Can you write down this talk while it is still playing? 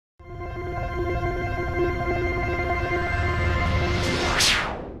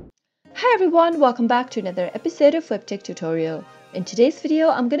Hi everyone, welcome back to another episode of WebTech tutorial. In today's video,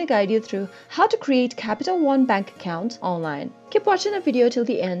 I'm going to guide you through how to create Capital One bank account online. Keep watching the video till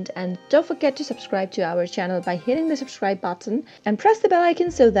the end and don't forget to subscribe to our channel by hitting the subscribe button and press the bell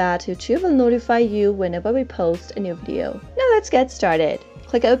icon so that YouTube will notify you whenever we post a new video. Now let's get started.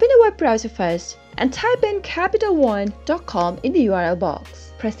 Click open a web browser first and type in capitalone.com in the URL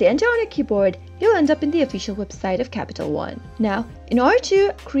box. Press the enter on your keyboard. You'll end up in the official website of Capital One. Now, in order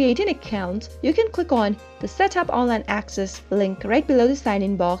to create an account, you can click on the Setup Online Access link right below the sign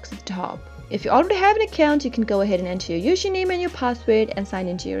in box at the top. If you already have an account, you can go ahead and enter your username and your password and sign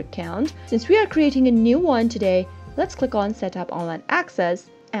into your account. Since we are creating a new one today, let's click on Setup Online Access,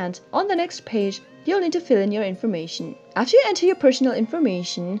 and on the next page, you'll need to fill in your information. After you enter your personal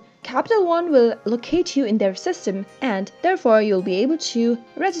information, Capital One will locate you in their system and therefore you'll be able to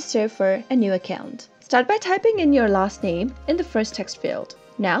register for a new account. Start by typing in your last name in the first text field.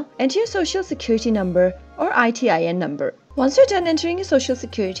 Now, enter your social security number or ITIN number. Once you're done entering your social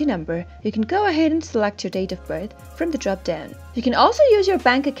security number, you can go ahead and select your date of birth from the drop-down. You can also use your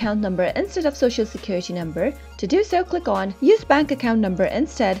bank account number instead of social security number. To do so, click on Use Bank Account Number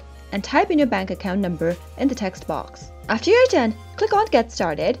instead and type in your bank account number in the text box. After you're done, click on Get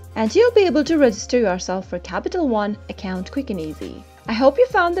Started and you'll be able to register yourself for Capital One account quick and easy. I hope you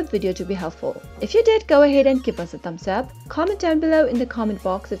found the video to be helpful. If you did, go ahead and give us a thumbs up. Comment down below in the comment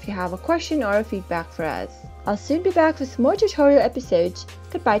box if you have a question or a feedback for us. I'll soon be back with more tutorial episodes.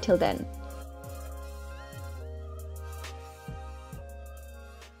 Goodbye till then.